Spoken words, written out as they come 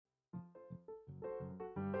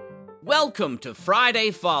Welcome to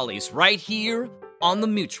Friday Follies, right here on the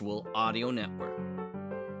Mutual Audio Network.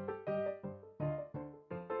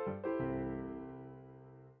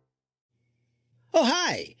 Oh,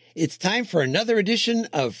 hi! It's time for another edition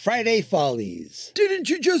of Friday Follies. Didn't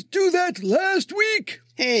you just do that last week?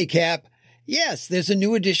 Hey, Cap. Yes, there's a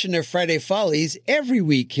new edition of Friday Follies every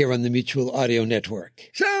week here on the Mutual Audio Network.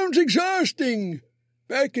 Sounds exhausting.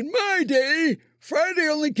 Back in my day, Friday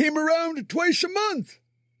only came around twice a month.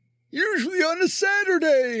 Usually on a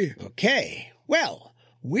Saturday. Okay, well,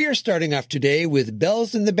 we're starting off today with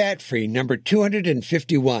Bells in the Bat Free, number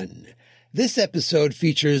 251. This episode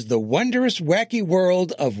features the wondrous, wacky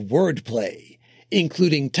world of wordplay,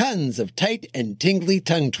 including tons of tight and tingly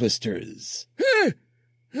tongue twisters. I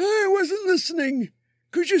wasn't listening.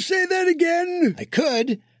 Could you say that again? I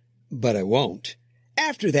could, but I won't.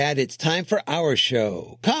 After that, it's time for our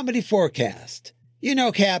show, Comedy Forecast. You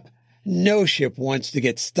know, Cap, no ship wants to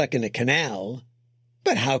get stuck in a canal.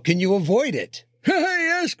 But how can you avoid it?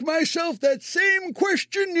 I ask myself that same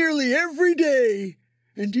question nearly every day.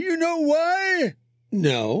 And do you know why?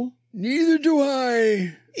 No. Neither do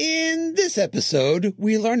I. In this episode,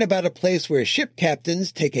 we learn about a place where ship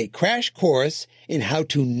captains take a crash course in how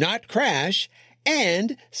to not crash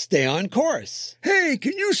and stay on course. Hey,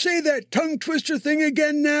 can you say that tongue twister thing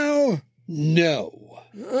again now? No.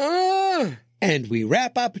 And we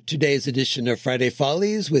wrap up today's edition of Friday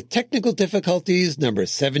Follies with technical difficulties number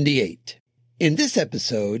 78. In this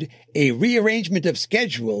episode, a rearrangement of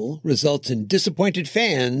schedule results in disappointed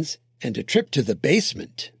fans and a trip to the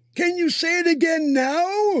basement. Can you say it again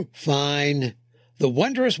now? Fine. The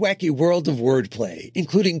wondrous, wacky world of wordplay,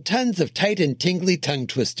 including tons of tight and tingly tongue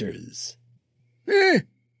twisters.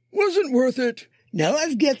 Wasn't worth it. Now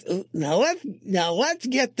let's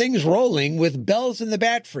get things rolling with Bells in the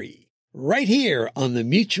Bat Free, right here on the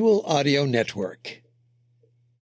Mutual Audio Network.